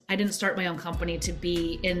I didn't start my own company to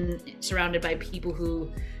be surrounded by people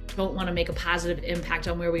who don't want to make a positive impact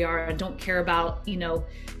on where we are and don't care about,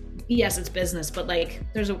 yes, it's business, but like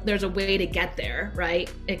there's a way to get there,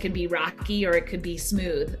 right? It could be rocky or it could be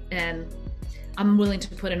smooth, and I'm willing to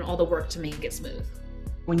put in all the work to make it smooth.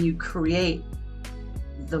 When you create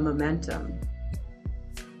the momentum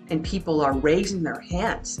and people are raising their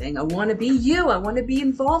hands saying, I want to be you, I want to be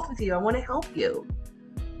involved with you, I want to help you,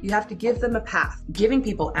 you have to give them a path. Giving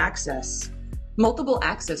people access, multiple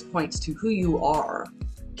access points to who you are,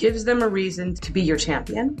 gives them a reason to be your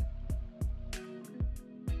champion.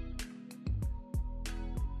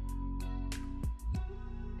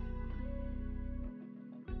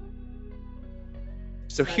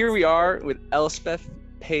 So here we are with Elspeth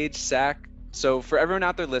Page Sack. So for everyone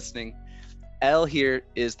out there listening, Elle here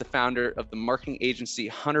is the founder of the marketing agency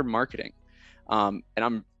Hunter Marketing. And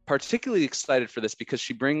I'm particularly excited for this because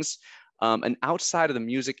she brings an outside of the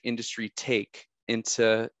music industry take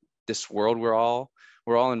into this world we're all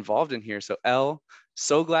involved in here. So Elle,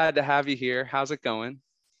 so glad to have you here. How's it going?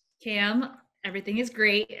 Cam, everything is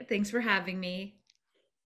great. Thanks for having me.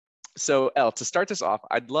 So Elle, to start this off,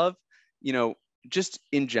 I'd love, just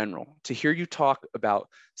in general, to hear you talk about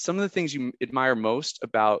some of the things you admire most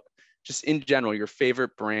about, just in general, your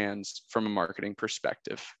favorite brands from a marketing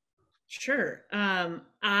perspective. Sure.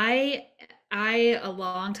 I a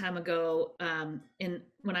long time ago,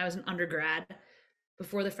 when I was an undergrad,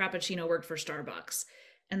 before the Frappuccino, worked for Starbucks,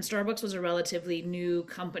 and Starbucks was a relatively new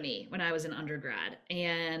company when I was an undergrad,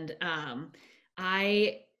 and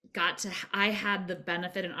I had the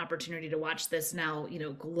benefit and opportunity to watch this now,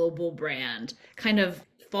 global brand kind of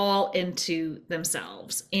fall into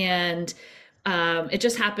themselves. And it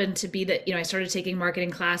just happened to be that, I started taking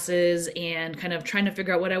marketing classes and kind of trying to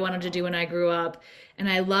figure out what I wanted to do when I grew up. And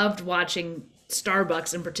I loved watching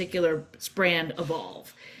Starbucks in particular brand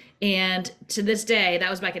evolve. And to this day, that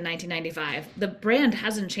was back in 1995, the brand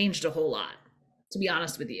hasn't changed a whole lot, to be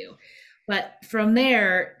honest with you. But from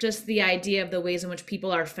there, just the idea of the ways in which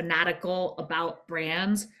people are fanatical about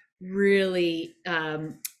brands really,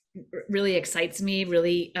 really excites me,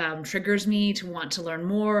 really triggers me to want to learn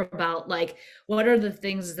more about, like, what are the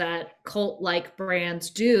things that cult-like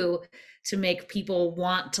brands do to make people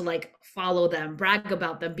want to, like, follow them, brag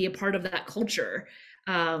about them, be a part of that culture.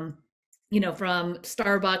 From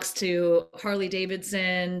Starbucks to Harley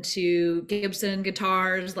Davidson to Gibson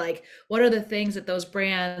guitars, like, what are the things that those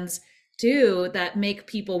brands do that make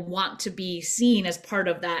people want to be seen as part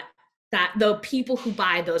of that the people who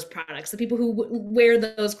buy those products, the people who wear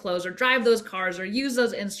those clothes or drive those cars or use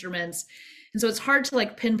those instruments. And so it's hard to,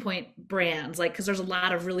 like, pinpoint brands, like, because there's a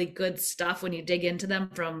lot of really good stuff when you dig into them,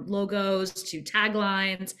 from logos to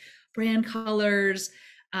taglines, brand colors,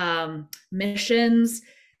 missions.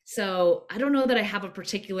 So I don't know that I have a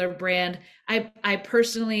particular brand. I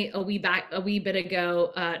personally, a wee bit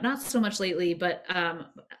ago, not so much lately, but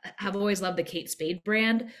have always loved the Kate Spade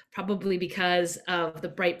brand, probably because of the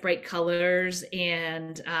bright colors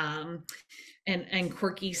and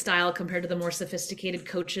quirky style compared to the more sophisticated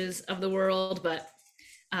Coaches of the world. But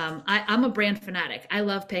I'm a brand fanatic. I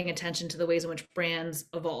love paying attention to the ways in which brands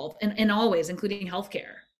evolve, and always, including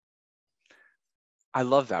healthcare. I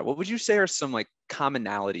love that. What would you say are some, like,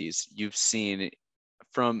 commonalities you've seen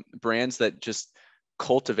from brands that just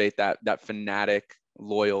cultivate that fanatic,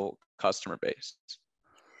 loyal customer base?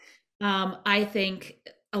 I think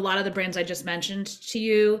a lot of the brands I just mentioned to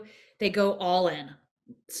you, they go all in.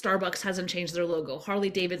 Starbucks hasn't changed their logo. Harley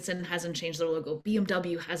Davidson hasn't changed their logo.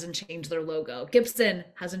 BMW hasn't changed their logo. Gibson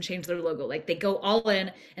hasn't changed their logo. Like, they go all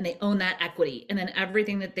in and they own that equity. And then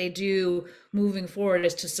everything that they do moving forward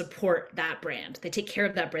is to support that brand. They take care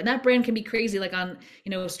of that brand. That brand can be crazy. Like, on,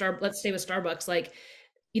 let's stay with Starbucks. Like,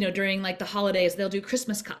 during, like, the holidays, they'll do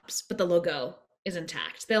Christmas cups, but the logo is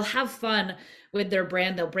intact. They'll have fun with their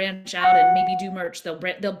brand. They'll branch out and maybe do merch.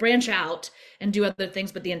 They'll branch out and do other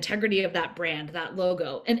things, but the integrity of that brand, that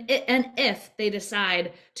logo, and if they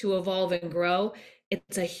decide to evolve and grow,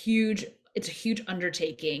 it's a huge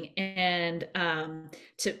undertaking. And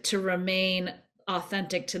to remain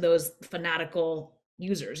authentic to those fanatical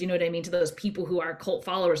users, you know what I mean, to those people who are cult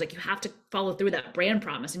followers, like, you have to follow through that brand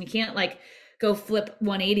promise, and you can't, like, go flip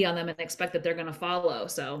 180 on them and expect that they're going to follow.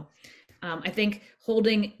 So I think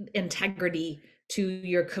holding integrity to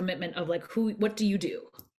your commitment of, like, what do you do?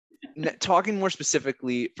 Talking more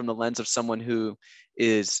specifically from the lens of someone who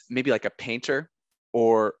is maybe like a painter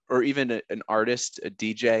or even an artist, a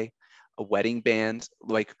DJ, a wedding band,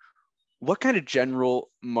 like, what kind of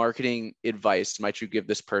general marketing advice might you give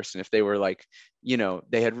this person if they were, like,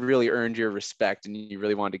 they had really earned your respect and you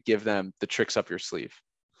really wanted to give them the tricks up your sleeve?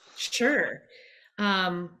 Sure.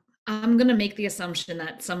 I'm going to make the assumption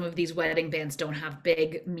that some of these wedding bands don't have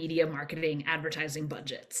big media marketing advertising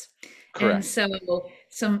budgets. And Correct. so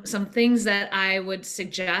some things that I would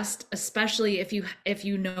suggest, especially if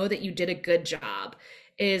you know that you did a good job,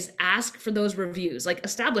 is ask for those reviews. Like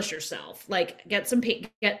establish yourself. Like get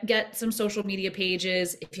some social media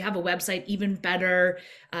pages. If you have a website, even better,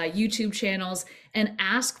 YouTube channels, and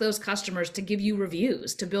ask those customers to give you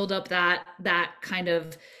reviews to build up that kind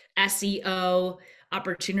of SEO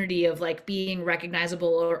opportunity of like being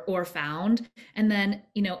recognizable or found. And then,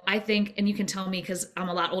 I think, and you can tell me because I'm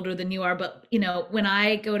a lot older than you are, but when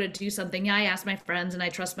I go to do something, yeah, I ask my friends and I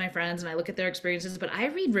trust my friends and I look at their experiences, but I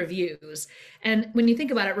read reviews. And when you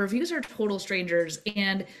think about it, reviews are total strangers.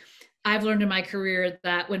 And I've learned in my career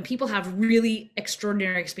that when people have really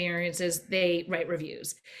extraordinary experiences, they write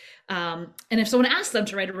reviews. And if someone asks them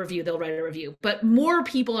to write a review, they'll write a review. But more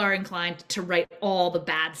people are inclined to write all the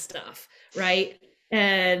bad stuff, right?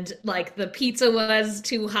 And like the pizza was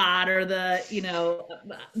too hot, or the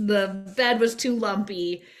bed was too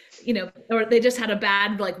lumpy, or they just had a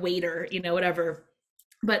bad like waiter, whatever.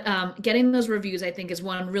 But getting those reviews, I think, is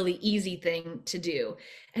one really easy thing to do.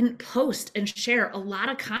 And post and share a lot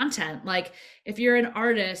of content. Like if you're an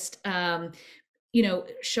artist,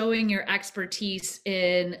 showing your expertise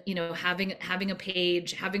in, having a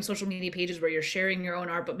page, having social media pages where you're sharing your own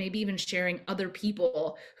art, but maybe even sharing other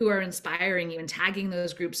people who are inspiring you and tagging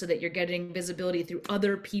those groups so that you're getting visibility through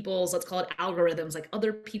other people's, let's call it algorithms, like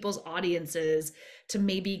other people's audiences, to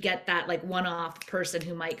maybe get that like one-off person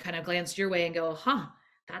who might kind of glance your way and go, huh,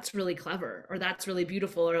 that's really clever, or that's really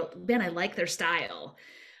beautiful, or man, I like their style.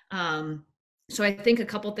 So I think a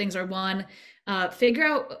couple things are, one, figure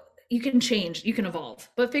out, you can change, you can evolve,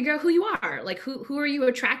 but figure out who you are. Like who are you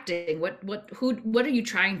attracting? What are you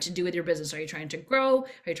trying to do with your business? Are you trying to grow? Are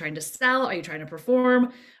you trying to sell? Are you trying to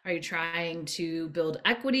perform? Are you trying to build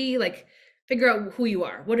equity? Like figure out who you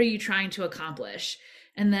are. What are you trying to accomplish?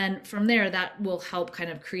 And then from there, that will help kind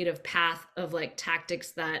of create a path of like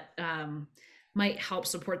tactics that might help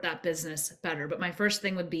support that business better. But my first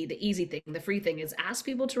thing would be the easy thing, the free thing, is ask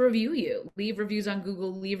people to review you. Leave reviews on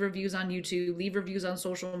Google, leave reviews on YouTube, leave reviews on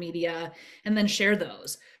social media, and then share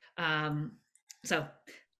those. So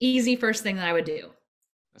easy first thing that I would do.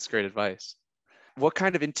 That's great advice. What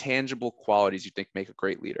kind of intangible qualities you think make a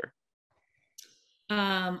great leader?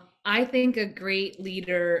 I think a great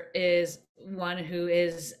leader is one who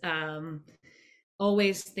is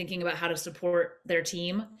always thinking about how to support their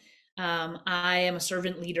team. I am a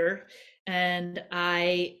servant leader, and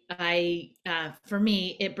for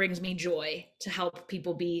me, it brings me joy to help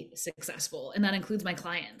people be successful, and that includes my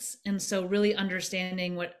clients. And so really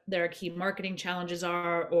understanding what their key marketing challenges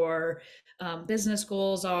are, or business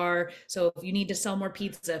goals are. So if you need to sell more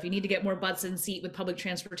pizza, if you need to get more butts in seat with public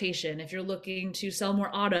transportation, if you're looking to sell more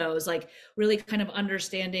autos, like really kind of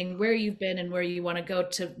understanding where you've been and where you want to go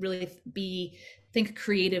to really think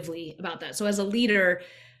creatively about that. So as a leader,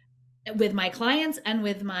 with my clients and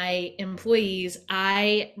with my employees,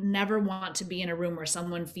 I never want to be in a room where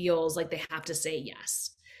someone feels like they have to say yes.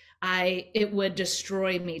 It would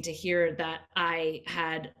destroy me to hear that I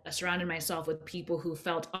had surrounded myself with people who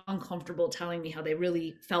felt uncomfortable telling me how they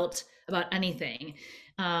really felt about anything.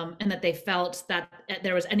 And that they felt that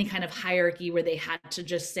there was any kind of hierarchy where they had to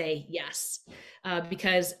just say yes.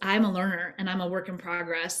 Because I'm a learner and I'm a work in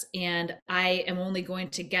progress, and I am only going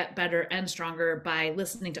to get better and stronger by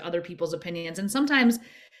listening to other people's opinions. And sometimes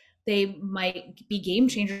they might be game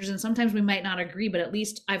changers, and sometimes we might not agree, but at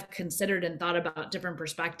least I've considered and thought about different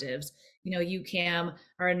perspectives. You, Cam,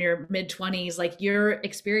 are in your mid-20s, like your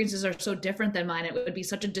experiences are so different than mine. It would be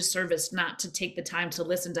such a disservice not to take the time to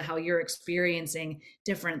listen to how you're experiencing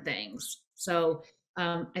different things. So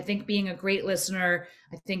I think being a great listener,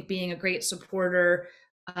 I think being a great supporter,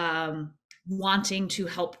 wanting to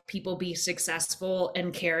help people be successful,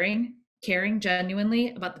 and caring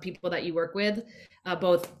genuinely about the people that you work with,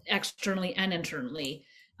 both externally and internally.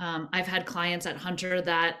 I've had clients at Hunter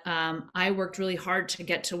that I worked really hard to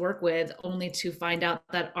get to work with, only to find out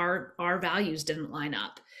that our values didn't line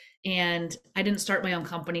up. And I didn't start my own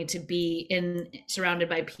company to be surrounded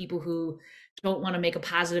by people who don't want to make a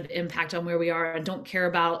positive impact on where we are and don't care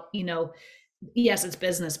about, yes, it's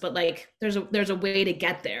business, but like there's a way to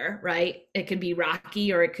get there, right? It could be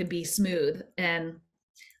rocky or it could be smooth. And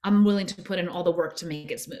I'm willing to put in all the work to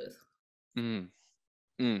make it smooth. Mm.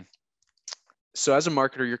 Mm. So as a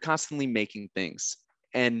marketer, you're constantly making things,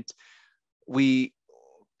 and we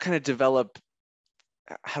kind of develop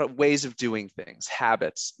ways of doing things,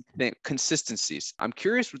 habits, consistencies. I'm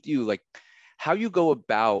curious with you, like how you go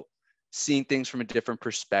about seeing things from a different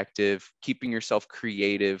perspective, keeping yourself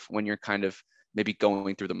creative when you're kind of maybe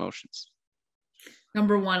going through the motions?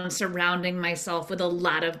 Number one, surrounding myself with a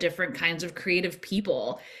lot of different kinds of creative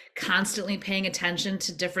people, constantly paying attention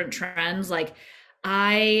to different trends. Like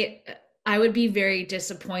I would be very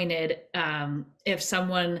disappointed if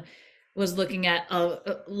someone was looking at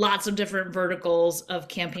lots of different verticals of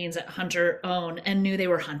campaigns that Hunter own and knew they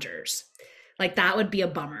were Hunters. Like that would be a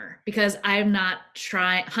bummer, because I'm not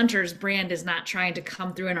trying, Hunter's brand is not trying to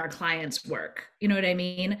come through in our clients' work. You know what I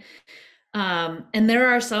mean? And there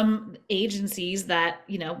are some agencies that,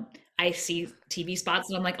 you know, I see TV spots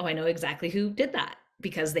and I'm like, oh, I know exactly who did that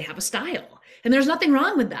because they have a style. And there's nothing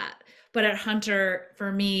wrong with that. But at Hunter,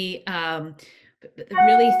 for me,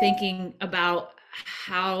 really thinking about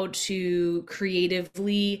how to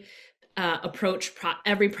creatively approach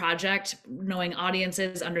every project, knowing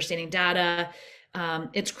audiences, understanding data.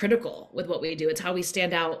 It's critical with what we do. It's how we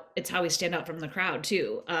stand out. It's how we stand out from the crowd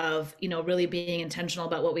too, of, you know, really being intentional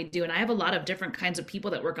about what we do. And I have a lot of different kinds of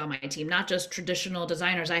people that work on my team, not just traditional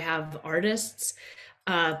designers. I have artists,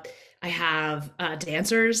 I have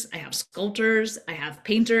dancers, I have sculptors, I have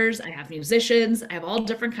painters, I have musicians, I have all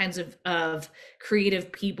different kinds of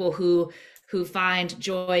creative people who find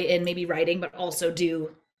joy in maybe writing, but also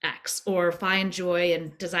do X, or find joy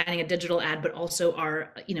in designing a digital ad, but also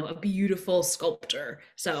are, you know, a beautiful sculptor.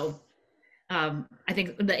 So I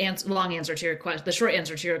think the long answer to your question, the short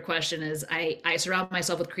answer to your question is I surround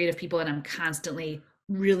myself with creative people, and I'm constantly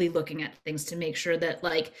really looking at things to make sure that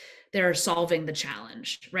like they're solving the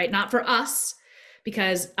challenge, right? Not for us,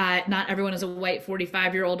 because not everyone is a white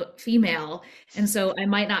 45-year-old female. And so I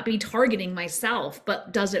might not be targeting myself,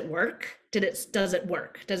 but does it work? Does it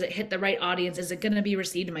work? Does it hit the right audience? Is it going to be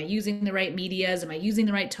received? Am I using the right medias? Am I using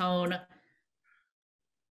the right tone?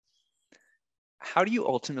 How do you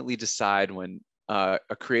ultimately decide when a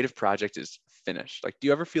creative project is finished? Like, do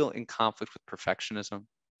you ever feel in conflict with perfectionism?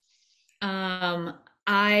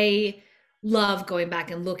 I love going back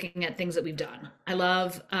and looking at things that we've done.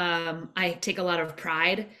 I take a lot of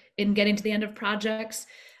pride in getting to the end of projects.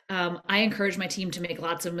 I encourage my team to make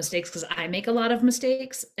lots of mistakes because I make a lot of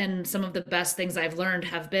mistakes. And some of the best things I've learned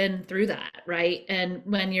have been through that, right? And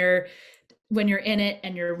when you're in it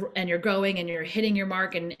and you're going and you're hitting your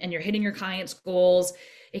mark and you're hitting your clients' goals,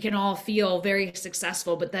 it can all feel very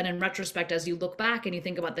successful. But then in retrospect, as you look back and you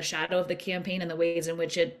think about the shadow of the campaign and the ways in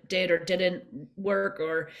which it did or didn't work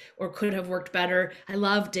or could have worked better, I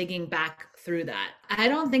love digging back through that. I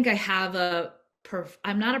don't think I have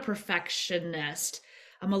I'm not a perfectionist.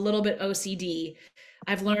 I'm a little bit OCD.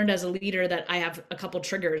 I've learned as a leader that I have a couple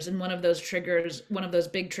triggers. And one of those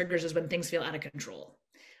big triggers is when things feel out of control.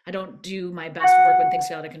 I don't do my best work when things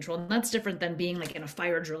feel out of control. And that's different than being like in a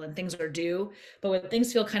fire drill and things are due. But when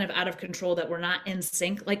things feel kind of out of control, that we're not in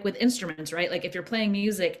sync, like with instruments, right? Like if you're playing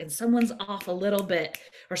music and someone's off a little bit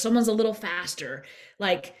or someone's a little faster,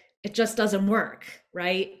 like it just doesn't work,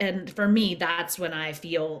 right? And for me, that's when I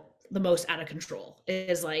feel the most out of control,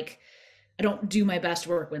 is like, I don't do my best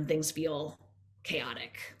work when things feel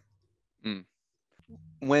chaotic.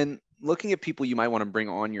 When looking at people you might want to bring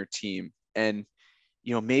on your team, and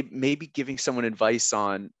you know, maybe giving someone advice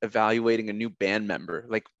on evaluating a new band member,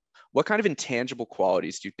 like what kind of intangible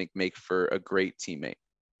qualities do you think make for a great teammate?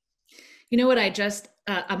 You know what?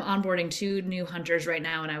 I'm onboarding 2 new Hunters right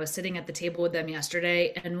now, and I was sitting at the table with them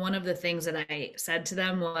yesterday. And one of the things that I said to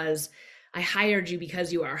them was, I hired you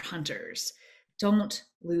because you are Hunters. Don't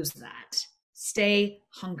lose that. Stay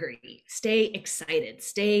hungry, stay excited,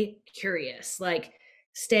 stay curious, like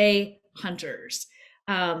stay Hunters.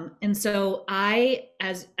 And so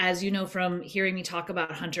as you know, from hearing me talk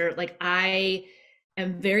about Hunter, like I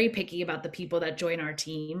am very picky about the people that join our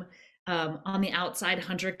team. On the outside,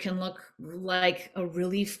 Hunter can look like a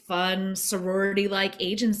really fun sorority-like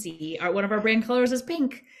agency. One of our brand colors is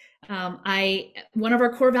pink. One of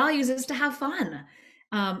our core values is to have fun.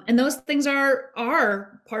 And those things are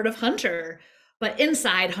part of Hunter. But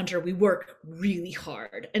inside Hunter, we work really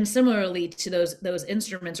hard. And similarly to those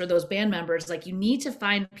instruments or those band members, like you need to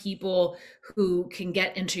find people who can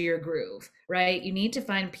get into your groove, right? You need to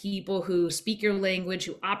find people who speak your language,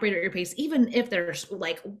 who operate at your pace, even if they're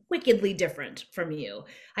like wickedly different from you.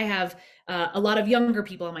 I have a lot of younger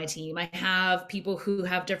people on my team. I have people who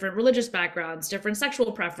have different religious backgrounds, different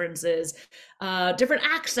sexual preferences, different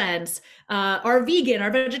accents, are vegan, are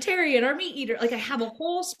vegetarian, are meat eater. Like I have a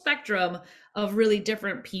whole spectrum of really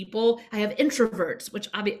different people. I have introverts, which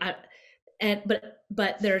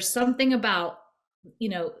but there's something about, you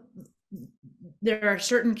know, there are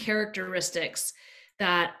certain characteristics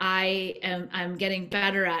that I'm getting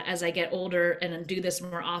better at as I get older and do this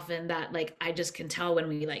more often, that like I just can tell when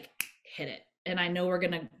we like hit it. And I know we're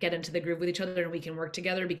going to get into the groove with each other and we can work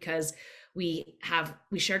together because We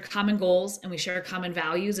share common goals and we share common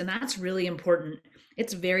values, and that's really important.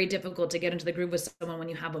 It's very difficult to get into the groove with someone when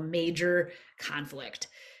you have a major conflict.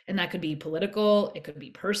 And that could be political, it could be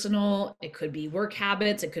personal, it could be work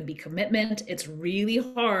habits, it could be commitment. It's really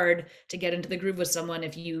hard to get into the groove with someone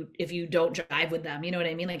if you don't jive with them. You know what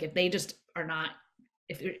I mean? Like if they just are not,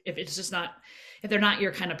 if it's just not, if they're not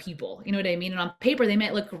your kind of people, you know what I mean? And on paper they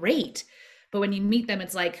might look great, but when you meet them,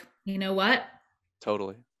 it's like, you know what?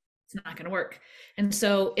 Totally. It's not going to work. And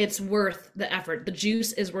so it's worth the effort. The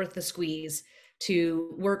juice is worth the squeeze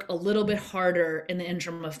to work a little bit harder in the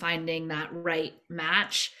interim of finding that right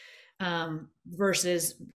match,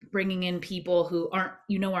 versus bringing in people who aren't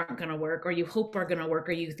going to work, or you hope are going to work,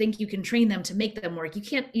 or you think you can train them to make them work.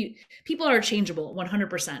 People are changeable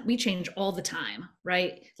 100%. We change all the time,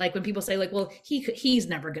 right? Like when people say like, well, he's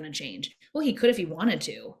never going to change. Well, he could if he wanted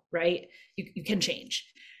to, right? You can change,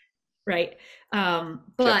 right? But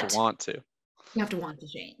you have to want to. You have to want to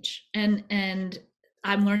change. And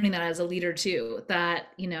I'm learning that as a leader too, that,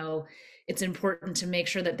 it's important to make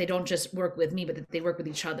sure that they don't just work with me, but that they work with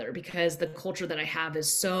each other, because the culture that I have is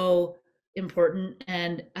so important.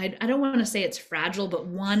 And I don't want to say it's fragile, but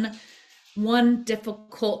one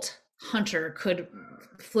difficult hunter could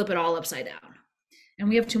flip it all upside down. And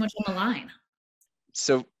we have too much on the line.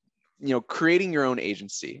 So, creating your own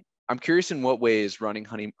agency, I'm curious in what ways running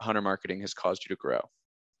Hunter Marketing has caused you to grow.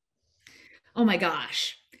 Oh my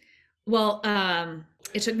gosh. Well,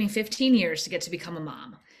 it took me 15 years to get to become a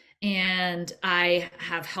mom. And I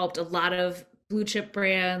have helped a lot of blue chip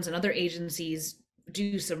brands and other agencies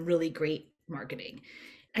do some really great marketing.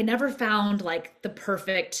 I never found like the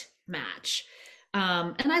perfect match.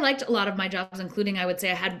 And I liked a lot of my jobs, including, I would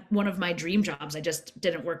say I had one of my dream jobs. I just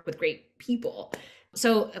didn't work with great people.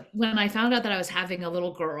 So when I found out that I was having a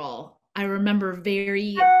little girl, I remember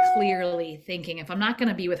very clearly thinking, if I'm not going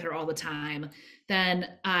to be with her all the time, then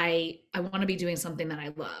I want to be doing something that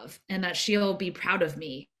I love and that she'll be proud of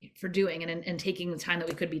me for doing, and taking the time that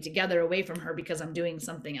we could be together away from her because I'm doing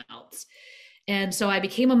something else. And so I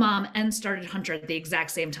became a mom and started Hunter at the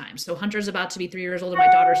exact same time. So Hunter's about to be 3 years old and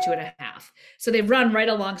my daughter's 2.5. So they run right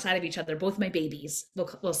alongside of each other, both my babies,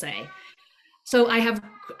 we'll say. So I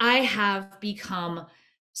have become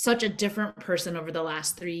such a different person over the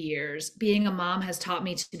last 3 years. Being a mom has taught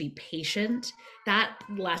me to be patient. That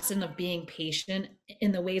lesson of being patient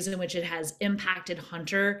in the ways in which it has impacted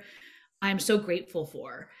Hunter, I'm so grateful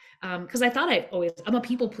for. Because I thought I'm a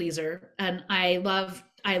people pleaser, and I love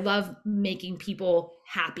making people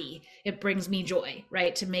happy. It brings me joy,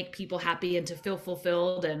 right? To make people happy and to feel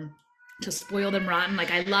fulfilled and to spoil them rotten.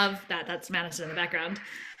 Like I love that. That's Madison in the background.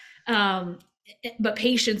 But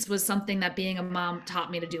patience was something that being a mom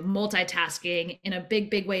taught me to do. Multitasking in a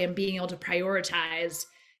big way, and being able to prioritize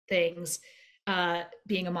things,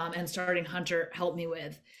 being a mom and starting Hunter helped me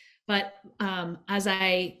with. But as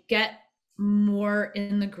I get more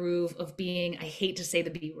in the groove of being, I hate to say the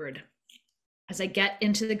B word, as I get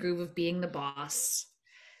into the groove of being the boss,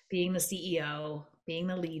 being the CEO, being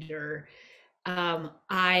the leader,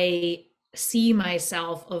 I see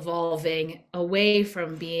myself evolving away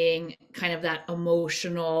from being kind of that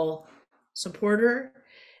emotional supporter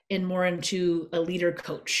and more into a leader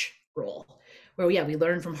coach role, where we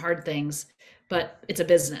learn from hard things, but it's a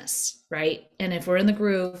business, right? And if we're in the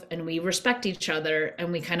groove and we respect each other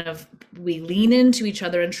and we lean into each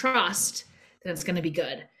other and trust, then it's going to be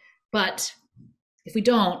good. But if we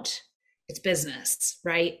don't, it's business,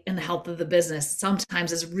 right? And the health of the business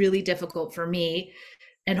sometimes is really difficult for me,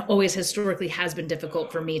 and always historically has been difficult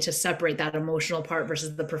for me to separate that emotional part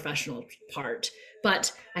versus the professional part.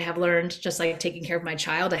 But I have learned, just like taking care of my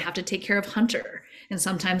child, I have to take care of Hunter. And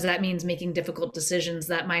sometimes that means making difficult decisions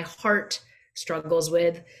that my heart struggles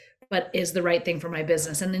with, but is the right thing for my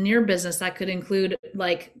business. And in your business, that could include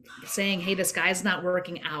like saying, hey, this guy's not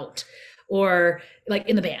working out, or like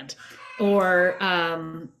in the band, or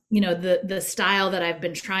the style that I've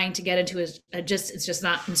been trying to get into is it's just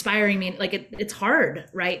not inspiring me. Like it's hard,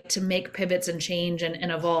 right, to make pivots and change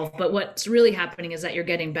and evolve. But what's really happening is that you're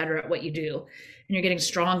getting better at what you do, and you're getting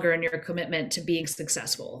stronger in your commitment to being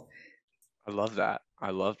successful. I love that.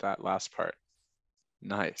 I love that last part.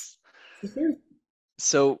 Nice. Mm-hmm.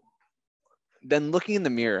 So then, looking in the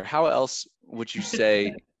mirror, how else would you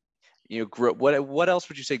say, what else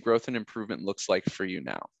would you say growth and improvement looks like for you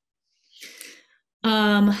now?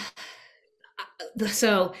 Marketing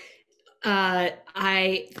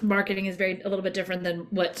is a little bit different than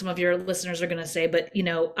what some of your listeners are going to say, but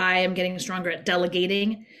I am getting stronger at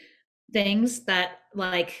delegating things that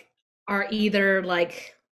like are either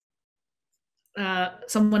like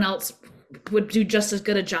someone else would do just as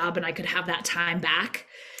good a job and I could have that time back.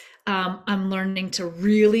 I'm learning to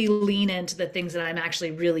really lean into the things that I'm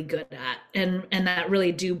actually really good at, and that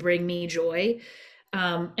really do bring me joy.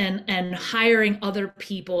 And hiring other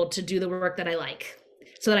people to do the work that I like,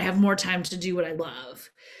 so that I have more time to do what I love.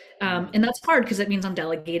 And that's hard because it means I'm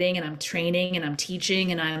delegating and I'm training and I'm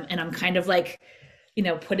teaching and I'm kind of like,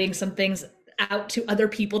 putting some things out to other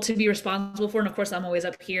people to be responsible for. And of course, I'm always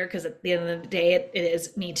up here because at the end of the day, it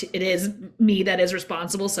is me that is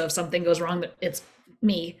responsible. So if something goes wrong, it's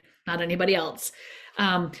me, not anybody else.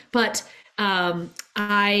 But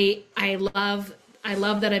I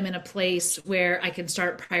love that I'm in a place where I can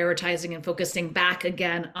start prioritizing and focusing back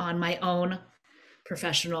again on my own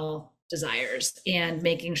professional desires and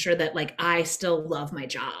making sure that like I still love my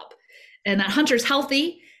job, and that Hunter's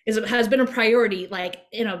healthy has been a priority, like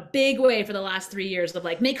in a big way for the last 3 years, of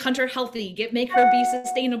like, make Hunter healthy, make her be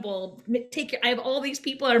sustainable, take care. I have all these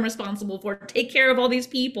people I'm responsible for, take care of all these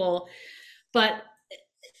people,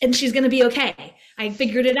 and she's going to be okay. I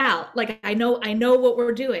figured it out. Like, I know what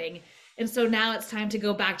we're doing. And so now it's time to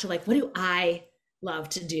go back to like, what do I love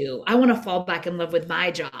to do? I want to fall back in love with my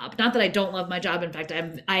job. Not that I don't love my job. In fact,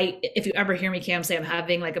 if you ever hear me, Cam, say I'm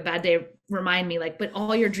having like a bad day, remind me like, but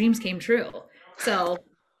all your dreams came true. So,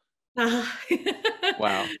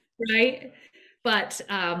 Wow. Right. But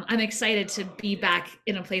I'm excited to be back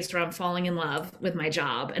in a place where I'm falling in love with my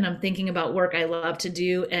job, and I'm thinking about work I love to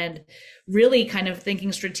do, and really kind of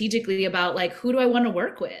thinking strategically about like, who do I want to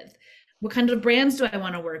work with? What kind of brands do I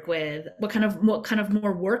want to work with? What kind of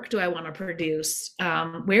more work do I want to produce?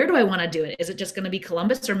 Where do I want to do it? Is it just going to be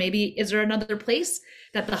Columbus, or maybe is there another place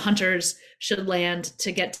that the Hunters should land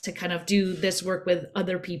to get to kind of do this work with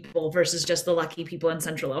other people versus just the lucky people in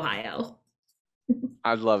Central Ohio?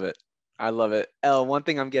 I love it. I love it. Elle, one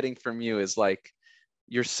thing I'm getting from you is like,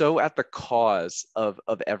 you're so at the cause of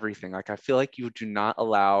everything. Like, I feel like you do not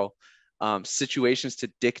allow situations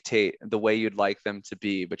to dictate the way you'd like them to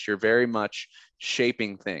be, but you're very much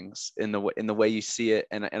shaping things in the way you see it.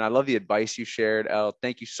 And I love the advice you shared, Elle.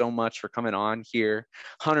 Thank you so much for coming on here.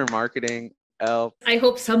 Hunter Marketing, Elle. I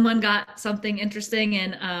hope someone got something interesting,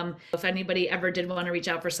 and if anybody ever did want to reach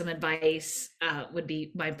out for some advice, would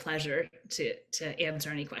be my pleasure to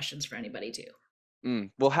answer any questions for anybody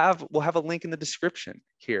too. We'll have a link in the description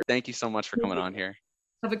here. Thank you so much for coming on here.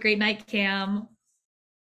 Have a great night, Cam.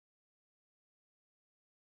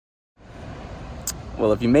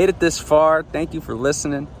 Well, if you made it this far, thank you for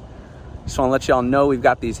listening. Just want to let y'all know we've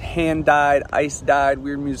got these hand-dyed, ice-dyed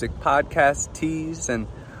Weird Music Podcast tees, and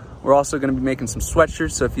we're also going to be making some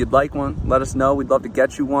sweatshirts, so if you'd like one, let us know. We'd love to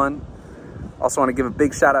get you one. Also want to give a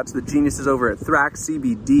big shout out to the geniuses over at Thrax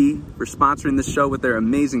CBD for sponsoring this show with their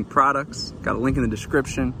amazing products. Got a link in the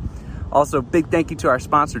description. Also, big thank you to our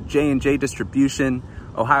sponsor, J&J Distribution,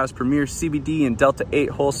 Ohio's premier CBD and Delta 8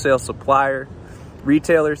 wholesale supplier.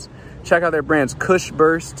 Retailers, check out their brands Kush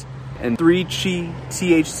Burst and 3Chi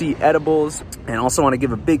THC edibles. And also want to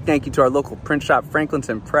give a big thank you to our local print shop,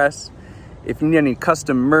 Franklinton Press. If you need any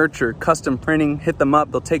custom merch or custom printing, hit them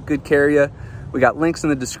up. They'll take good care of you. We got links in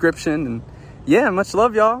the description. And yeah, much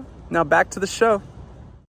love, y'all. Now back to the show.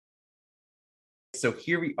 So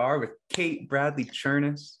here we are with Kate Bradley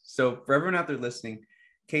Chernis. So for everyone out there listening,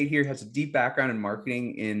 Kate here has a deep background in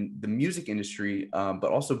marketing in the music industry, but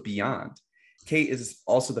also beyond. Kate is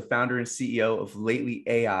also the founder and CEO of Lately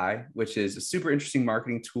AI, which is a super interesting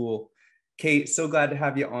marketing tool. Kate, so glad to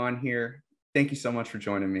have you on here. Thank you so much for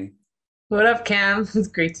joining me. What up, Cam? It's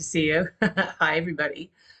great to see you. Hi,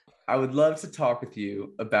 everybody. I would love to talk with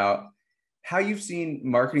you about how you've seen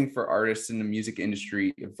marketing for artists in the music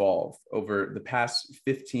industry evolve over the past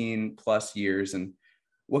 15 plus years, and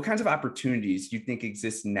what kinds of opportunities you think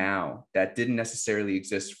exist now that didn't necessarily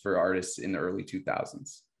exist for artists in the early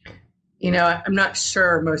 2000s. You know, I'm not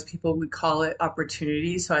sure most people would call it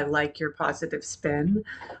opportunity, so I like your positive spin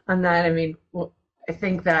on that. I mean, well, I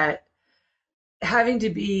think that having to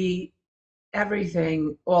be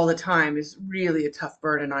everything all the time is really a tough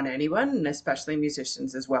burden on anyone, and especially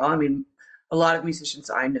musicians as well. I mean, a lot of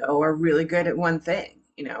musicians I know are really good at one thing,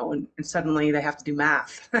 you know, and suddenly they have to do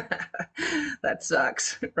math. That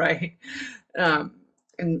sucks, right? And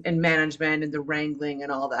management and the wrangling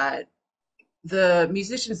and all that. The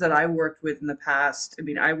musicians that I worked with in the past, I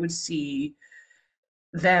mean, I would see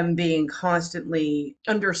them being constantly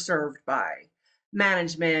underserved by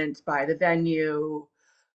management, by the venue.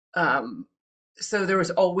 So there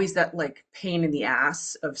was always that like pain in the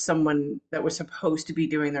ass of someone that was supposed to be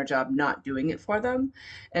doing their job not doing it for them.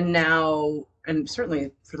 And now, and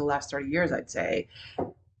certainly for the last 30 years, I'd say,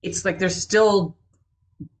 it's like they're still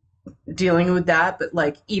dealing with that, but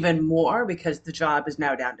like even more because the job is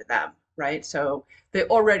now down to them, right? So they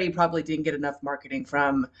already probably didn't get enough marketing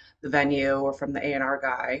from the venue or from the A&R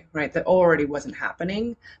guy, right? That already wasn't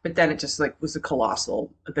happening, but then it just like was a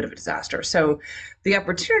bit of a disaster. So the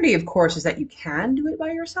opportunity, of course, is that you can do it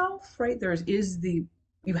by yourself, right?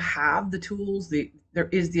 You have the tools, there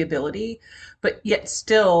is the ability, but yet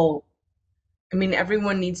still, I mean,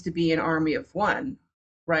 everyone needs to be an army of one,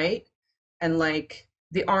 right? And like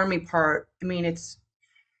the army part, I mean, it's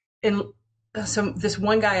in some this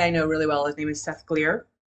one guy I know really well, his name is Seth Gleer.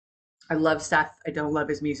 I love Seth. I don't love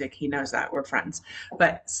his music. He knows that. We're friends.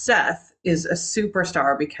 But Seth is a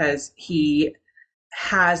superstar because he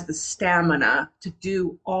has the stamina to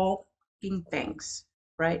do all fucking things,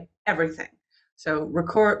 right? Everything. So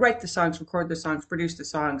write the songs, record the songs, produce the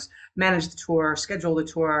songs, manage the tour, schedule the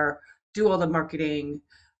tour, do all the marketing,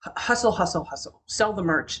 hustle, hustle, hustle, sell the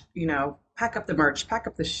merch, pack up the merch, pack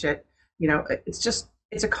up the shit.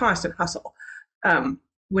 It's a constant hustle.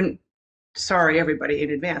 When Sorry everybody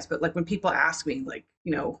in advance, but like when people ask me like,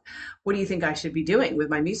 what do you think I should be doing with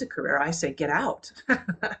my music career? I say, get out.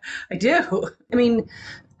 I do. I mean,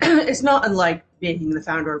 it's not unlike being the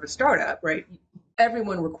founder of a startup, right?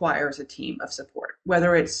 Everyone requires a team of support,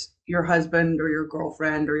 whether it's your husband or your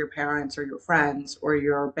girlfriend or your parents or your friends or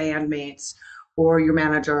your bandmates or your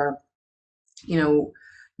manager. You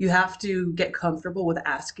have to get comfortable with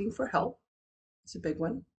asking for help. It's a big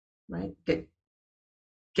one, right?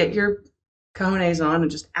 Get your cojones on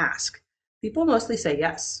and just ask. People mostly say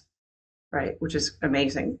yes, right? Which is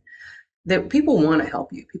amazing. That people want to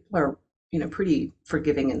help you. People are, pretty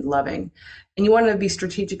forgiving and loving. And you want to be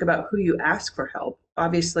strategic about who you ask for help.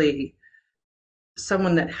 Obviously,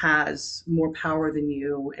 someone that has more power than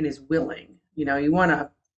you and is willing. One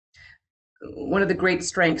of the great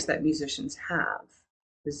strengths that musicians have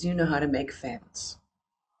is you know how to make fans,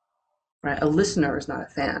 right? A listener is not a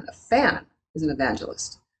fan. A fan is an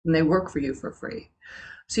evangelist, and they work for you for free.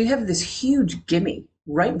 So you have this huge gimme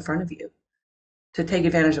right in front of you to take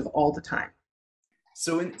advantage of all the time.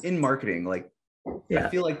 So in marketing, Yeah. I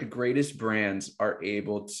feel like the greatest brands are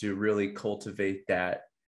able to really cultivate that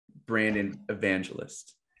brand and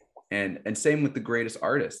evangelist. And same with the greatest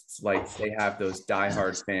artists, like they have those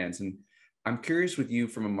diehard fans. And I'm curious with you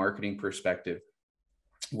from a marketing perspective,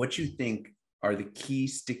 what you think are the key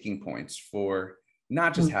sticking points for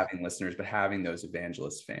not just having listeners, but having those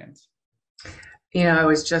evangelist fans? I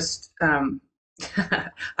was just,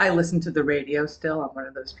 I listen to the radio still. I'm one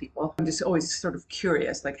of those people. I'm just always sort of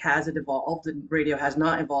curious, like, has it evolved? And radio has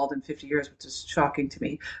not evolved in 50 years, which is shocking to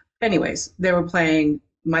me. Anyways, they were playing,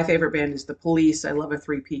 my favorite band is The Police. I love a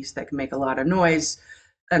three-piece that can make a lot of noise.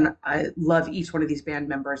 And I love each one of these band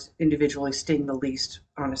members individually, Sting the least,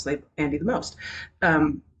 honestly, Andy the most.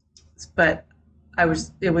 But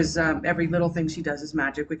it was Every Little Thing She Does Is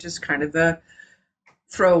Magic, which is kind of the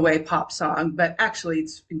throwaway pop song, but actually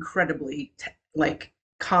it's incredibly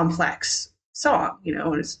complex song,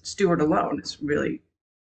 and it's Stuart alone. It's really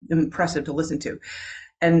impressive to listen to.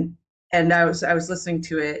 And I was listening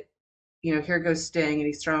to it, here goes Sting, and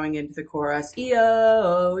he's throwing into the chorus,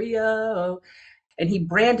 EO, EO, and he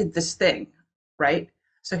branded this thing, right?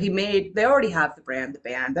 So they already have the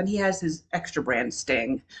band, then he has his extra brand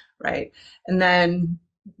Sting, right? And then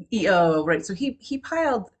EO, right? So he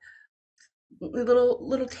piled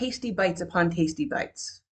little tasty bites upon tasty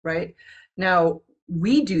bites, right? Now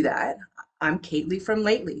we do that. I'm Kate Lee from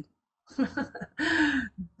Lately.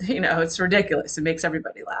 It's ridiculous. It makes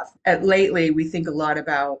everybody laugh. At Lately, we think a lot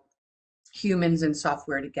about humans and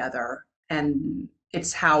software together, and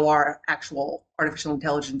it's how our actual artificial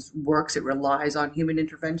intelligence works. It relies on human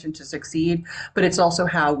intervention to succeed, but it's also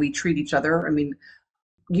how we treat each other. I mean,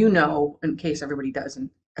 in case everybody doesn't.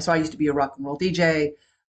 So I used to be a rock and roll DJ.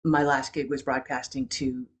 My last gig was broadcasting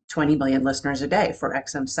to 20 million listeners a day for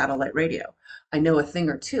XM satellite radio. I know a thing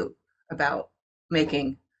or two about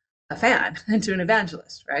making a fan into an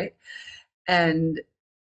evangelist, right? And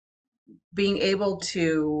being able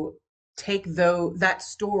to take that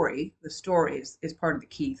story, the story is part of the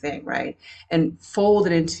key thing, right? And fold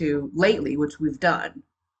it into Lately, which we've done,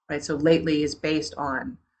 right? So Lately is based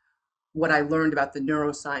on what I learned about the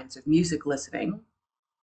neuroscience of music listening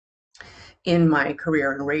in my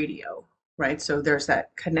career in radio, right? So there's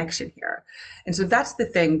that connection here. And so that's the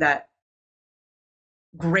thing that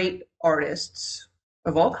great artists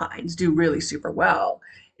of all kinds do really super well,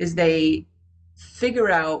 is they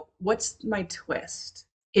figure out, what's my twist?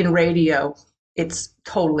 In radio, it's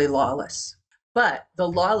totally lawless. But the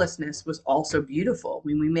lawlessness was also beautiful. I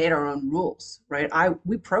mean, we made our own rules, right?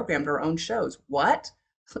 We programmed our own shows. What?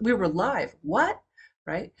 We were live. What?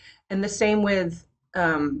 Right? And the same with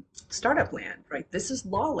Startup Land, right? This is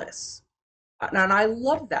lawless. And I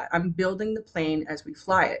love that. I'm building the plane as we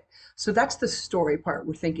fly it. So that's the story part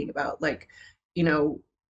we're thinking about. Like, you know,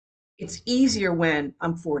 it's easier when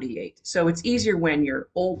I'm 48. So it's easier when you're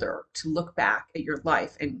older to look back at your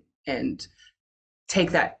life and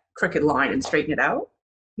take that crooked line and straighten it out,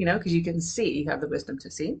 you know, because you can see, you have the wisdom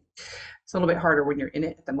to see. It's a little bit harder when you're in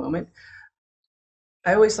it at the moment.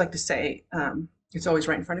 I always like to say, it's always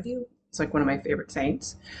right in front of you. It's like one of my favorite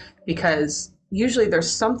sayings, because usually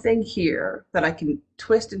there's something here that I can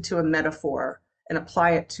twist into a metaphor and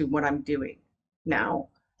apply it to what I'm doing now.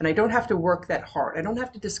 And I don't have to work that hard. I don't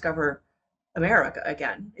have to discover America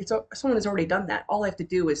again. It's someone has already done that. All I have to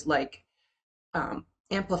do is like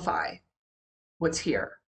amplify what's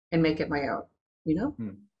here and make it my own, you know?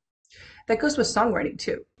 That goes with songwriting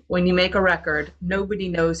too. When you make a record, nobody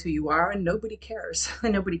knows who you are and nobody cares.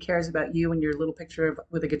 And nobody cares about you and your little picture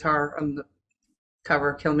with a guitar on the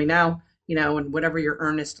cover, Kill Me Now, you know, and whatever your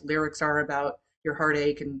earnest lyrics are about your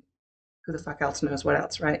heartache and who the fuck else knows what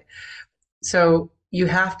else, right? So you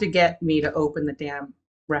have to get me to open the damn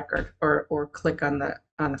record or click on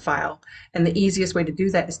the file. And the easiest way to do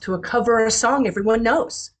that is to cover a song everyone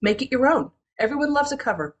knows. Make it your own. Everyone loves a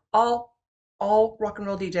cover. All rock and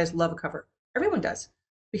roll DJs love a cover. Everyone does.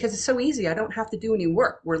 Because it's so easy. I don't have to do any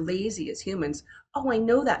work. We're lazy as humans. Oh, I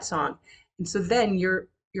know that song. And so then your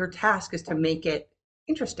task is to make it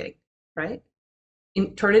interesting, right?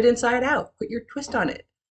 And turn it inside out. Put your twist on it.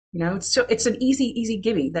 You know, it's an easy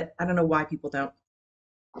gimme that I don't know why people don't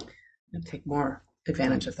take more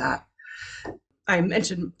advantage of that. I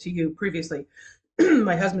mentioned to you previously,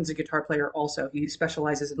 my husband's a guitar player also. He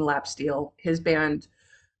specializes in lap steel. His band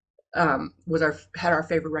had our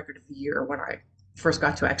favorite record of the year when I first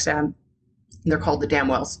got to XM. They're called the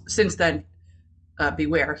Damwells. Since then,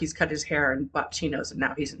 beware, he's cut his hair and bought chinos, and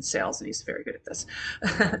now he's in sales and he's very good at this.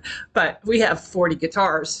 But we have 40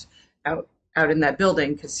 guitars out in that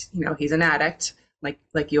building because, you know, he's an addict,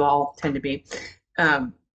 like you all tend to be.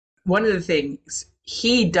 One of the things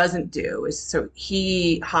he doesn't do is, so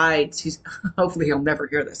he hides, hopefully he'll never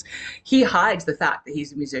hear this, he hides the fact that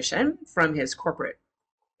he's a musician from his corporate,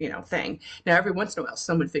 you know, thing. Now, every once in a while,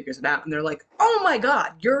 someone figures it out and they're like, oh my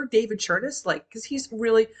God, you're David Chernis? Like, because he's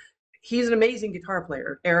an amazing guitar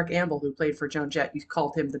player. Eric Ambel, who played for Joan Jett, you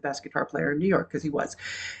called him the best guitar player in New York because he was.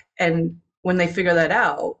 And when they figure that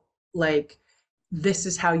out, like, this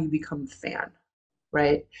is how you become a fan,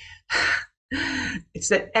 right? It's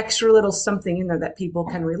that extra little something in there that people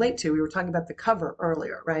can relate to. We were talking about the cover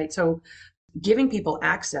earlier, right? So giving people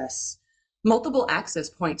access, multiple access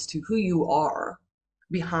points to who you are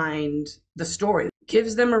behind the story,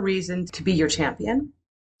 gives them a reason to be your champion.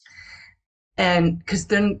 And because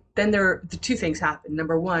then the two things happen.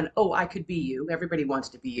 Number one, oh, I could be you. Everybody wants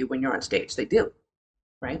to be you when you're on stage. They do,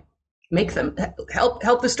 right? Make them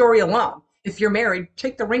help the story along. If you're married,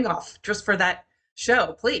 take the ring off just for that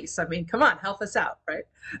show, please. I mean, come on, help us out, right?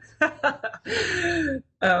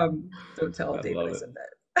 Don't tell David I said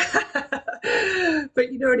that.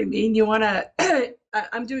 But you know what I mean? You want to,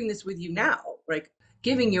 I'm doing this with you now, like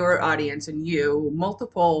giving your audience and you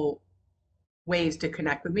multiple ways to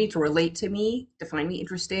connect with me, to relate to me, to find me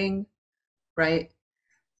interesting, right?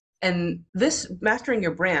 And this mastering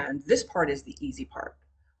your brand, this part is the easy part.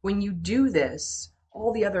 When you do this,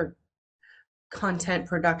 all the other content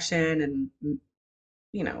production and,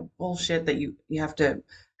 you know, bullshit that you have to,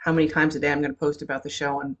 how many times a day I'm going to post about the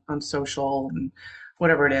show on social and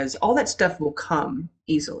whatever it is, all that stuff will come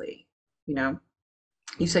easily. You know,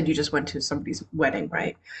 you said you just went to somebody's wedding,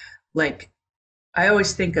 right? Like, I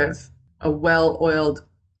always think of a well-oiled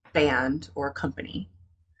band or company,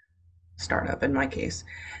 startup in my case,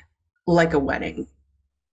 like a wedding,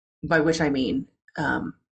 by which I mean,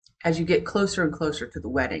 as you get closer and closer to the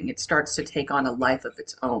wedding, it starts to take on a life of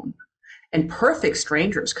its own. And perfect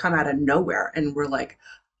strangers come out of nowhere and we're like,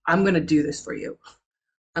 I'm going to do this for you.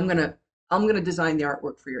 I'm going to design the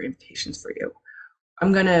artwork for your invitations for you.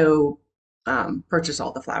 I'm going to purchase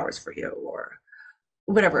all the flowers for you, or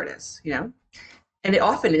whatever it is, you know? And it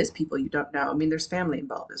often is people you don't know. I mean, there's family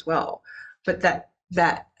involved as well, but that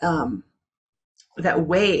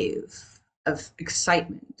wave of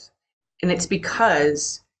excitement, and it's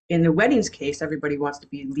because in the wedding's case, everybody wants to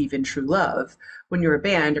believe in true love. When you're a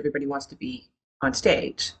band, everybody wants to be on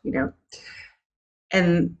stage, you know?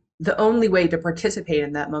 And the only way to participate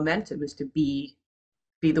in that momentum is to be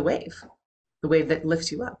the wave that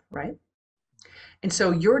lifts you up, right? And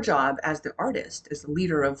so your job as the artist, as the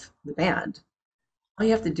leader of the band, all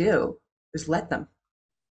you have to do is let them.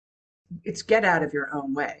 It's get out of your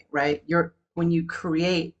own way, right? When you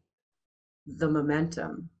create the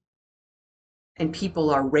momentum and people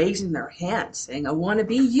are raising their hands saying, I want to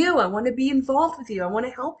be you. I want to be involved with you. I want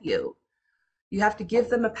to help you. You have to give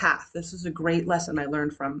them a path. This is a great lesson I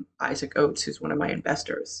learned from Isaac Oates, who's one of my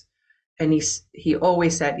investors. And he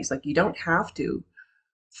always said, he's like, you don't have to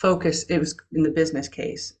focus. It was in the business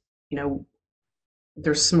case, you know,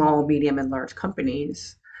 there's small, medium, and large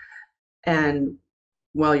companies. And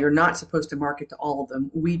while you're not supposed to market to all of them,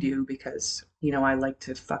 we do because, you know, I like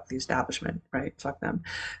to fuck the establishment, right? Fuck them.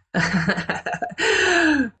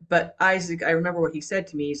 But Isaac, I remember what he said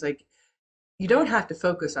to me. He's like, you don't have to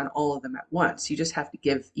focus on all of them at once. You just have to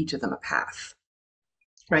give each of them a path,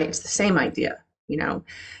 right? It's the same idea, you know,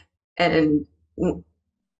 and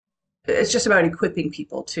it's just about equipping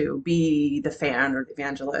people to be the fan or the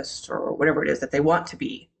evangelist or whatever it is that they want to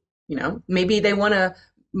be. You know, maybe they want to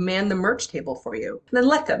man the merch table for you, then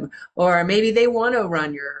let them. Or maybe they want to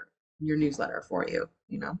run your newsletter for you,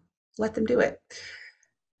 you know, let them do it.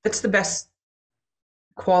 That's the best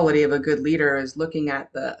quality of a good leader, is looking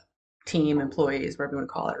at the team, employees, whatever you want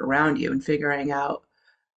to call it, around you and figuring out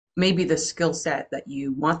maybe the skill set that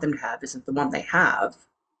you want them to have isn't the one they have.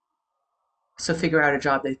 So figure out a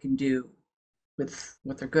job they can do with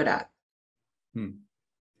what they're good at.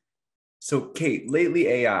 So Kate, Lately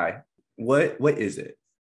AI, what is it?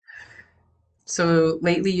 So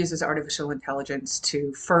Lately uses artificial intelligence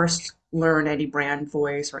to first learn any brand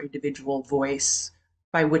voice or individual voice,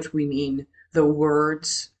 by which we mean the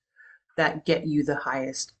words that get you the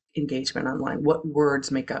highest engagement online. What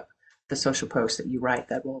words make up the social posts that you write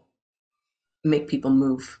that will make people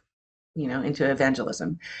move, you know, into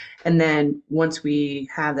evangelism. And then once we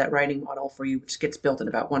have that writing model for you, which gets built in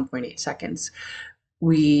about 1.8 seconds,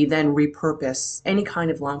 we then repurpose any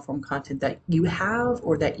kind of long form content that you have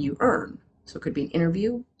or that you earn. So it could be an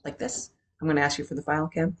interview like this. I'm going to ask you for the file,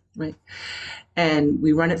 Kim, right? And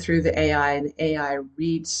we run it through the AI, and the AI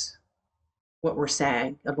reads what we're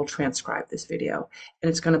saying. It will transcribe this video, and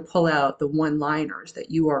it's going to pull out the one-liners that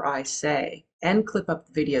you or I say and clip up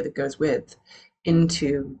the video that goes with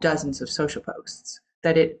into dozens of social posts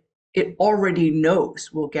that it already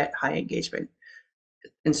knows will get high engagement.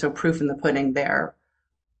 And so proof in the pudding there,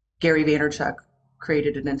 Gary Vaynerchuk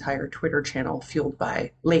created an entire Twitter channel fueled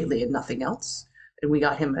by Lately and nothing else. And we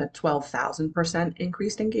got him a 12,000%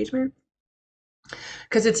 increased engagement.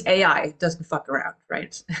 Because it's AI, it doesn't fuck around,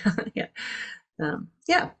 right? Yeah.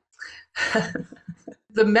 Yeah.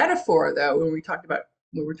 The metaphor, though, when we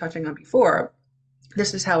were touching on before,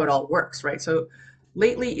 this is how it all works, right? So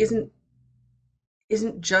Lately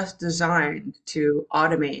isn't just designed to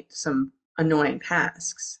automate some annoying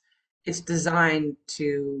tasks. It's designed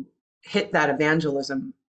to hit that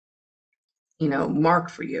evangelism, you know, mark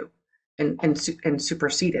for you, and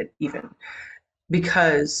supersede it even,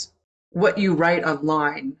 because what you write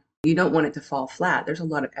online, you don't want it to fall flat. There's a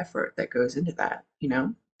lot of effort that goes into that, you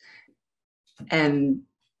know, and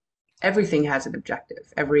everything has an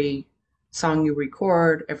objective. Every song you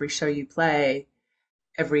record, every show you play,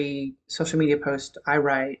 every social media post I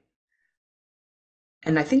write.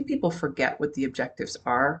 And I think people forget what the objectives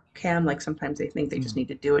are, Cam. Like sometimes they think they just need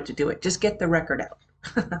to do it. Just get the record out.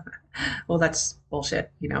 Well, that's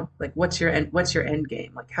bullshit, you know. Like what's your end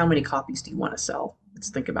game? Like how many copies do you want to sell? Let's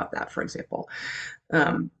think about that, for example.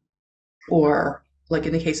 Or like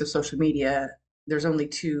in the case of social media, there's only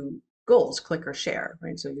two goals: click or share,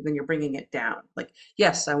 right? So then you're bringing it down. Like,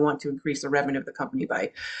 yes, I want to increase the revenue of the company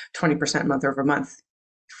by 20% month over month.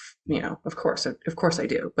 You know, of course I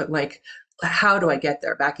do. But like, how do I get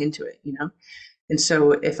there back into it, you know? And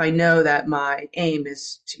so if I know that my aim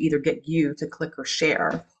is to either get you to click or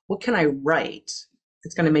share, what can I write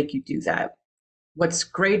that's going to make you do that? What's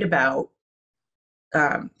great about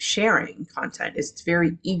sharing content is it's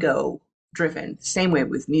very ego driven. Same way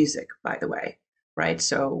with music, by the way, right?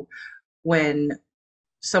 So when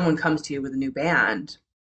someone comes to you with a new band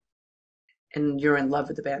and you're in love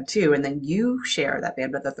with the band too, and then you share that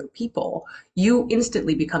band with other people, you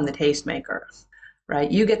instantly become the tastemaker,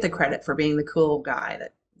 right? You get the credit for being the cool guy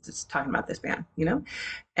that's talking about this band, you know?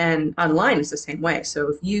 And online is the same way. So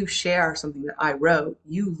if you share something that I wrote,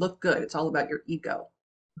 you look good. It's all about your ego,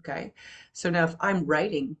 okay? So now if I'm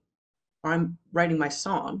writing my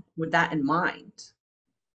song with that in mind,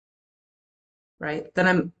 right?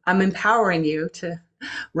 Then I'm empowering you to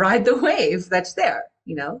ride the wave that's there,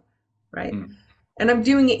 you know? Right. And I'm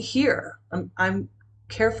doing it here. I'm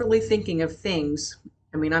carefully thinking of things.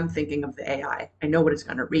 I mean, I'm thinking of the AI. I know what it's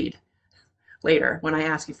going to read later when I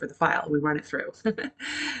ask you for the file. We run it through.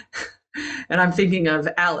 And I'm thinking of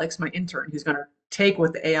Alex, my intern, who's going to take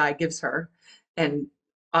what the AI gives her and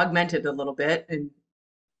augment it a little bit. And,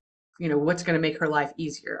 you know, what's going to make her life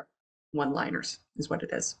easier? One-liners is what it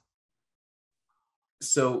is.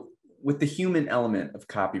 So with the human element of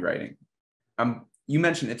copywriting, you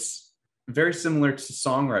mentioned it's very similar to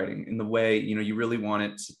songwriting in the way, you really want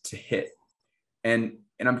it to hit. And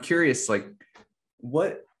I'm curious, like,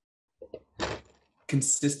 what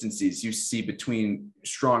consistencies you see between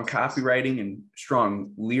strong copywriting and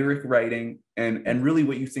strong lyric writing, and really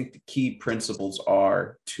what you think the key principles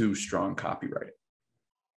are to strong copywriting.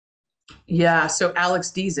 Yeah, so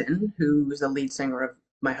Alex Deason, who's the lead singer of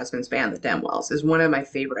my husband's band, the Damwells, is one of my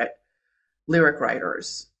favorite lyric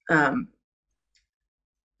writers.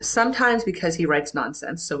 Sometimes because he writes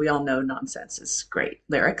nonsense, so we all know nonsense is great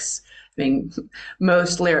lyrics. I mean,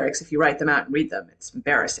 most lyrics, if you write them out and read them, it's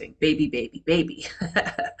embarrassing. Baby, baby, baby,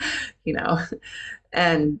 you know.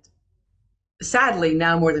 And sadly,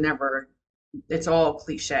 now more than ever, it's all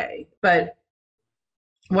cliche. But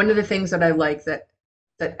one of the things that I like that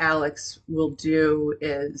Alex will do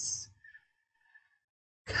is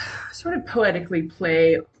sort of poetically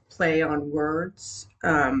play on words,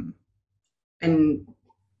 and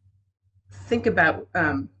think about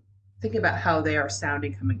how they are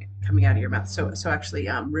sounding coming out of your mouth. So actually,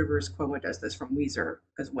 Rivers Cuomo does this from Weezer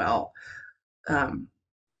as well.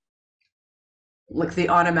 Like the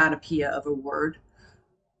onomatopoeia of a word.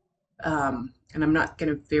 And I'm not going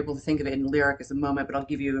to be able to think of it in lyric as a moment, but I'll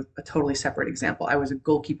give you a totally separate example. I was a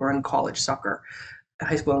goalkeeper in college soccer,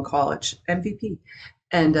 high school and college, MVP.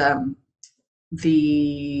 And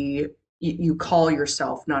you call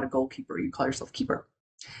yourself not a goalkeeper, you call yourself keeper.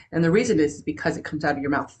 And the reason is because it comes out of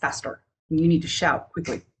your mouth faster. And you need to shout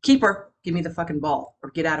quickly, keeper, give me the fucking ball,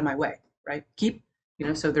 or get out of my way, right? Keep,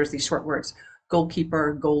 so there's these short words.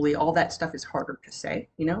 Goalkeeper, goalie, all that stuff is harder to say,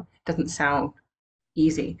 it doesn't sound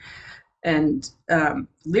easy. And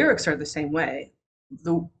lyrics are the same way.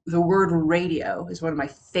 The word radio is one of my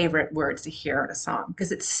favorite words to hear in a song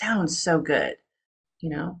because it sounds so good,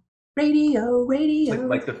 radio.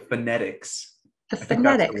 Like the phonetics. The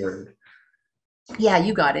phonetics. The word. Yeah,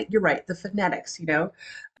 you got it. You're right. The phonetics,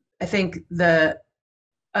 I think the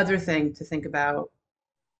other thing to think about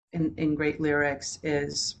in great lyrics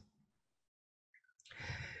is,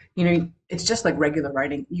 it's just like regular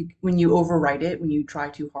writing. When you overwrite it, when you try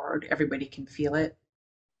too hard, everybody can feel it.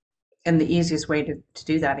 And the easiest way to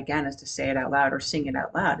do that, again, is to say it out loud or sing it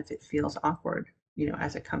out loud. If it feels awkward,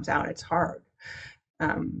 as it comes out, it's hard.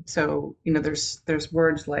 So, there's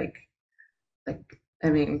words like, I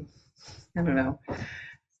mean, I don't know,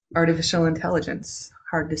 artificial intelligence,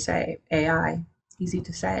 hard to say. AI, easy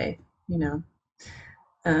to say,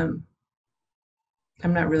 I'm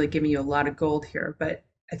not really giving you a lot of gold here, but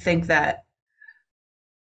I think that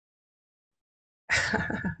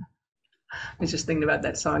I was just thinking about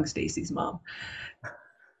that song, Stacy's Mom,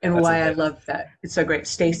 and that's why I love that. It's so great.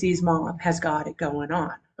 Stacy's mom has got it going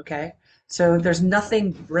on. Okay. So there's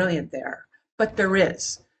nothing brilliant there, but there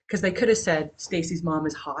is, because they could have said Stacy's mom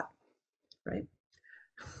is hot, right?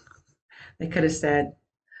 They could have said,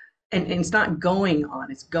 and it's not going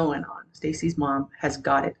on, it's going on. Stacy's mom has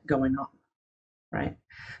got it going on, right?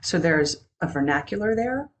 So there's a vernacular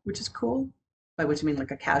there, which is cool, by which I mean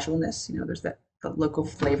like a casualness. There's the local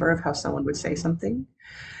flavor of how someone would say something.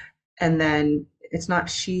 And then it's not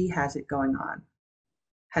she has it going on,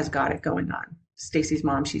 has got it going on. Stacy's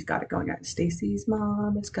mom, she's got it going on. Stacy's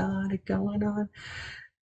mom has got it going on.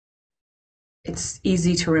 It's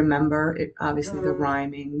easy to remember. Obviously the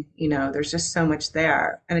rhyming, there's just so much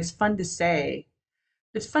there. And it's fun to say.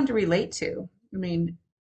 It's fun to relate to. I mean,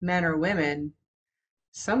 men or women,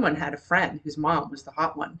 someone had a friend whose mom was the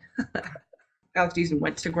hot one. Alex Deason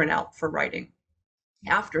went to Grinnell for writing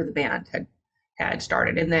after the band had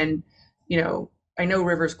started. And then, I know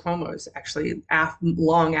Rivers Cuomo's actually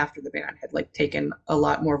long after the band had taken a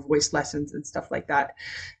lot more voice lessons and stuff like that,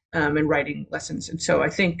 and writing lessons. And so I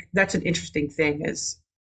think that's an interesting thing is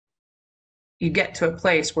you get to a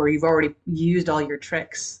place where you've already used all your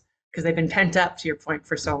tricks because they've been pent up, to your point,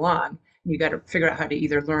 for so long. And you got to figure out how to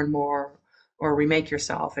either learn more or remake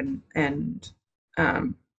yourself and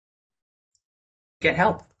get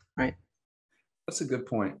help, right? That's a good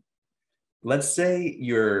point. Let's say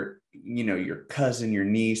your cousin, your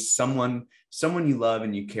niece, someone you love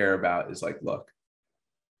and you care about is like, look,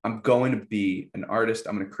 I'm going to be an artist.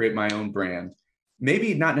 I'm going to create my own brand.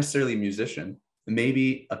 Maybe not necessarily a musician,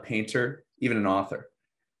 maybe a painter, even an author.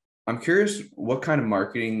 I'm curious what kind of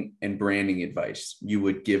marketing and branding advice you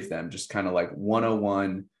would give them, just kind of like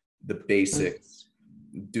 101, the basics,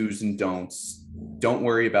 do's and don'ts. Don't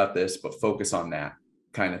worry about this, but focus on that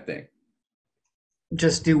kind of thing.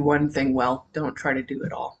 Just do one thing well. Don't try to do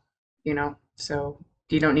it all, So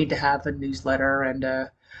you don't need to have a newsletter and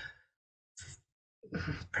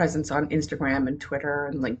presence on Instagram and Twitter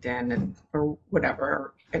and LinkedIn and or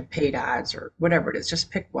whatever, and paid ads or whatever it is. Just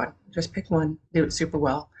pick one. Just pick one. Do it super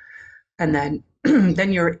well, and then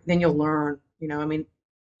then you'll learn. I mean,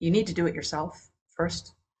 you need to do it yourself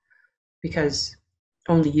first because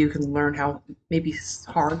only you can learn how maybe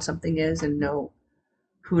hard something is and know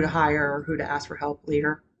who to hire or who to ask for help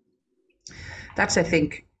later. That's, I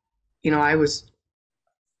think, I was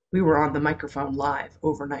we were on the microphone live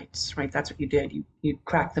overnights, right? That's what you did. You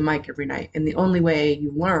cracked the mic every night. And the only way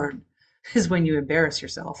you learn is when you embarrass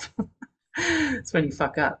yourself. It's when you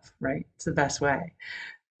fuck up, right? It's the best way.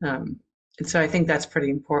 And so I think that's pretty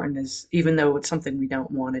important is even though it's something we don't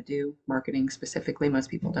want to do, marketing specifically, most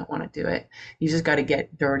people don't want to do it. You just got to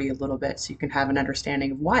get dirty a little bit so you can have an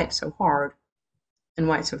understanding of why it's so hard and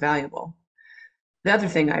why it's so valuable. The other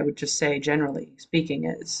thing I would just say, generally speaking,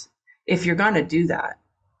 is if you're going to do that,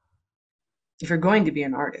 if you're going to be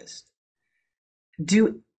an artist,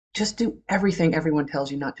 just do everything everyone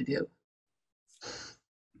tells you not to do.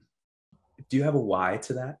 Do you have a why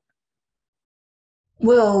to that?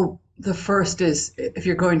 Well, the first is if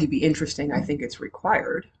you're going to be interesting, I think it's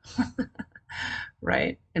required,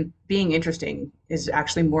 right? And being interesting is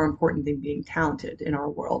actually more important than being talented in our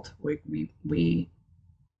world. We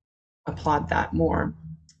applaud that more,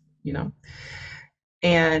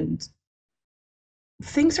 and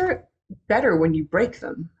things are better when you break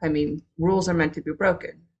them. I mean, rules are meant to be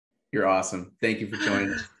broken. You're awesome. Thank you for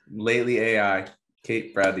joining us. Lately AI,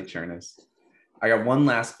 Kate Bradley Cherniss. I got one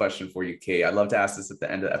last question for you, Kate. I'd love to ask this at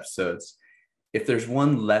the end of episodes. If there's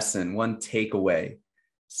one lesson, one takeaway,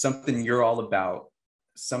 something you're all about,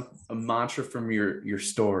 a mantra from your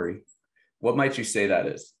story, what might you say that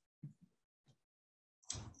is?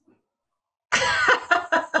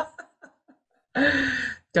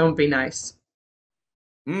 Don't be nice.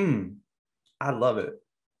 I love it.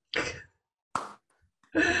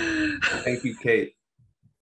 Thank you, Kate.